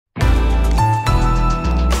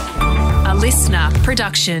listener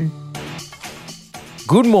production.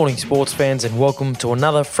 Good morning, sports fans, and welcome to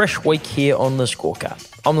another fresh week here on The Scorecard.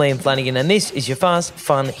 I'm Liam Flanagan, and this is your fast,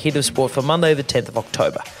 fun hit of sport for Monday the 10th of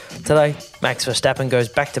October. Today, Max Verstappen goes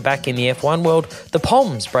back-to-back in the F1 world, the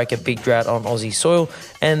Poms break a big drought on Aussie soil,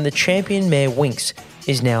 and the champion mare Winx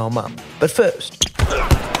is now a mum. But first,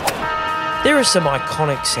 there are some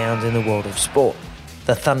iconic sounds in the world of sport.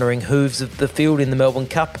 The thundering hooves of the field in the Melbourne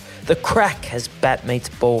Cup, the crack as bat meets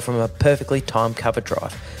ball from a perfectly timed cover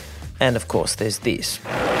drive. And of course, there's this.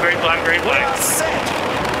 Green flag, green flag. Well set.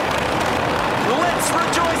 Let's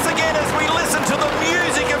rejoice again as we listen to the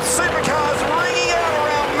music of supercars ringing out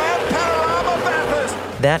around Mount Panorama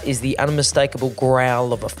Bathurst. That is the unmistakable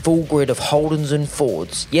growl of a full grid of Holdens and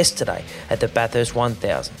Fords yesterday at the Bathurst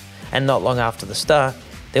 1000. And not long after the start,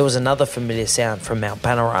 there was another familiar sound from Mount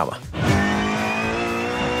Panorama.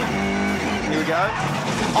 Here we go.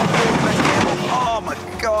 Oh my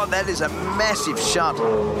God, that is a massive shunt.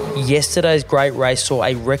 Yesterday's great race saw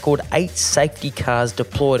a record 8 safety cars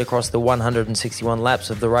deployed across the 161 laps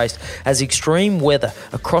of the race as extreme weather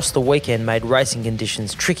across the weekend made racing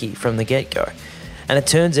conditions tricky from the get-go. And it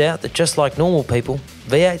turns out that just like normal people,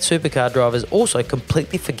 V8 supercar drivers also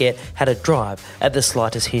completely forget how to drive at the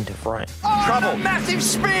slightest hint of rain. Trouble. A massive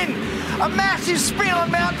spin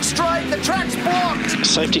on Mountain Straight. The track's blocked.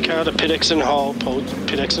 Safety car to pit X and hold,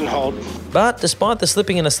 pit X and hold. But despite the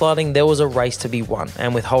slipping and the sliding, there was a race to be won.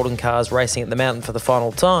 And with Holden cars racing at the mountain for the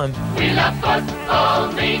final time, We love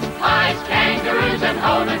football, meat pies, kangaroos and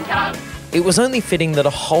Holden cars. it was only fitting that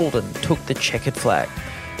a Holden took the checkered flag.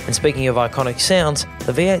 And speaking of iconic sounds,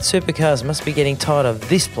 the V8 supercars must be getting tired of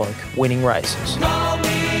this bloke winning races. It's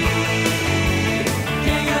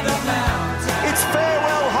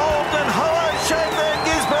farewell Holden. Hello Shane Van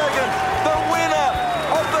Gisbergen, the winner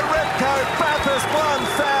of the Repco Bathurst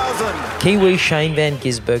 1000. Kiwi Shane Van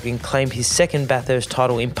Gisbergen claimed his second Bathurst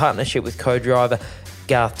title in partnership with co-driver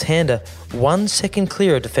Garth Tander, 1 second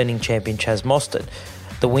clear of defending champion Chaz Mostert.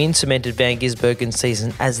 The win cemented Van Gisbergen's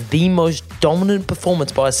season as the most dominant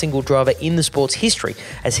performance by a single driver in the sport's history,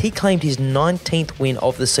 as he claimed his 19th win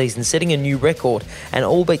of the season, setting a new record and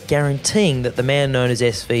all but guaranteeing that the man known as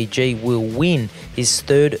SVG will win his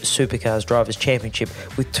third Supercars Drivers' Championship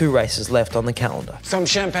with 2 races left on the calendar. Some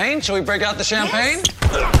champagne? Shall we break out the champagne?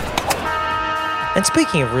 And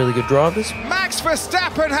speaking of really good drivers, Max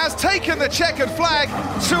Verstappen has taken the checkered flag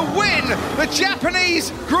to win the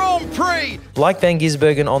Japanese Grand Prix. like Van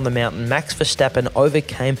Gisbergen on the mountain, Max Verstappen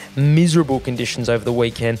overcame miserable conditions over the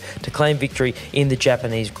weekend to claim victory in the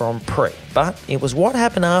Japanese Grand Prix. But it was what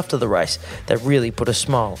happened after the race that really put a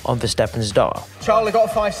smile on Verstappen's dial. Charlie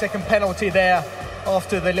got a 5-second penalty there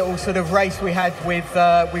after the little sort of race we had with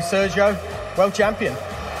Sergio. World champion.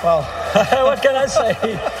 Well, what can I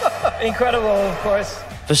say? Incredible, of course.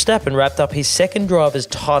 Verstappen wrapped up his second driver's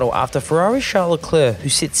title after Ferrari's Charles Leclerc, who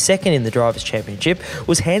sits second in the Drivers' Championship,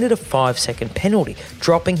 was handed a 5-second penalty,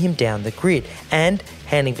 dropping him down the grid and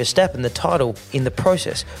handing Verstappen the title in the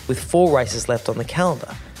process with 4 races left on the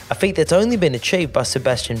calendar, a feat that's only been achieved by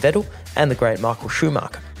Sebastian Vettel and the great Michael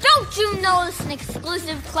Schumacher. Don't you know it's an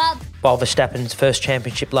exclusive club? While Verstappen's first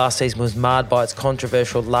championship last season was marred by its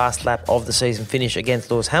controversial last lap of the season finish against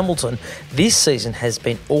Lewis Hamilton, this season has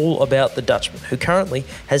been all about the Dutchman, who currently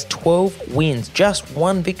has 12 wins, just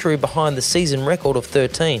 1 victory behind the season record of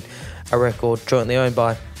 13, a record jointly owned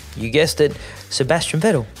by, you guessed it, Sebastian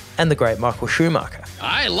Vettel and the great Michael Schumacher.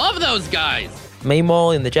 I love those guys.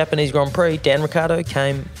 Meanwhile, in the Japanese Grand Prix, Dan Ricciardo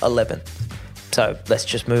came 11th. So let's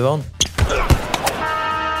just move on.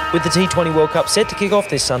 With the T20 World Cup set to kick off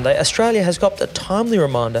this Sunday, Australia has got a timely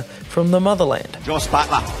reminder from the motherland. Josh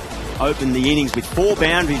Butler opened the innings with 4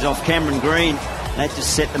 boundaries off Cameron Green. That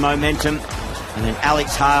just set the momentum. And then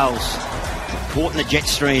Alex Hales caught in the jet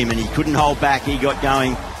stream and he couldn't hold back. He got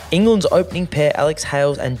going. England's opening pair, Alex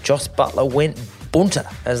Hales and Josh Butler, went bunter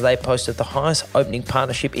as they posted the highest opening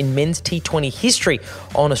partnership in men's T20 history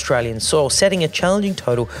on Australian soil, setting a challenging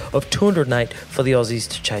total of 208 for the Aussies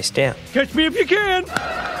to chase down. Catch me if you can.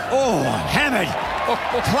 Oh, hammered.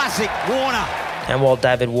 Classic Warner. And while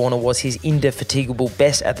David Warner was his indefatigable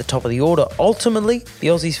best at the top of the order, ultimately the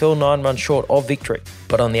Aussies fell 9 runs short of victory.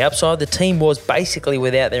 But on the upside, the team was basically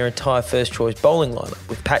without their entire first-choice bowling lineup,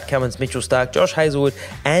 with Pat Cummins, Mitchell Starc, Josh Hazlewood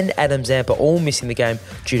and Adam Zampa all missing the game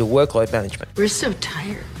due to workload management. We're so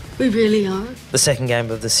tired. We really are. The second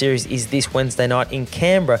game of the series is this Wednesday night in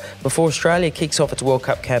Canberra before Australia kicks off its World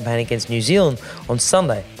Cup campaign against New Zealand on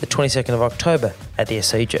Sunday, the 22nd of October at the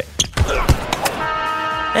SCG.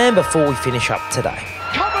 And before we finish up today,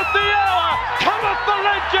 Cometh the hour, cometh the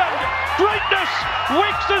legend. Greatness,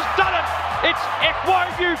 Winx has done it. It's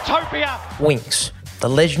F1 Utopia. Winx. the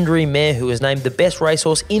legendary mare who was named the best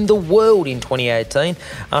racehorse in the world in 2018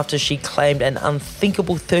 after she claimed an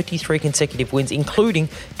unthinkable 33 consecutive wins, including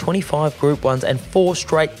 25 Group 1s and 4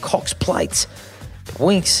 straight Cox Plates.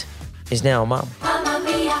 Winx is now a mum.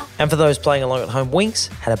 And for those playing along at home,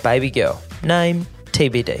 Winx had a baby girl, name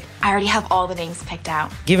TBD. I already have all the names picked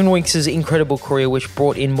out. Given Winx's incredible career, which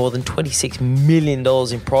brought in more than $26 million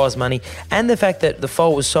in prize money, and the fact that the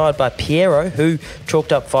foal was sired by Piero, who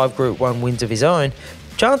chalked up 5 Group 1 wins of his own,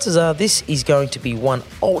 chances are this is going to be one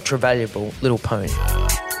ultra-valuable little pony.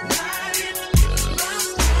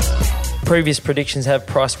 Previous predictions have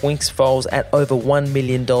priced Winx foals at over $1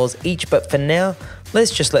 million each, but for now,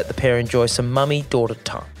 let's just let the pair enjoy some mummy-daughter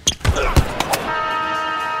time.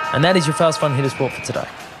 And that is your Fast Fun Hit of Sport for today.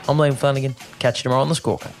 I'm Liam Flanagan. Catch you tomorrow on the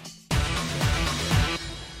Scorecard.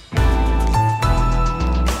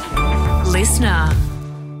 Listener.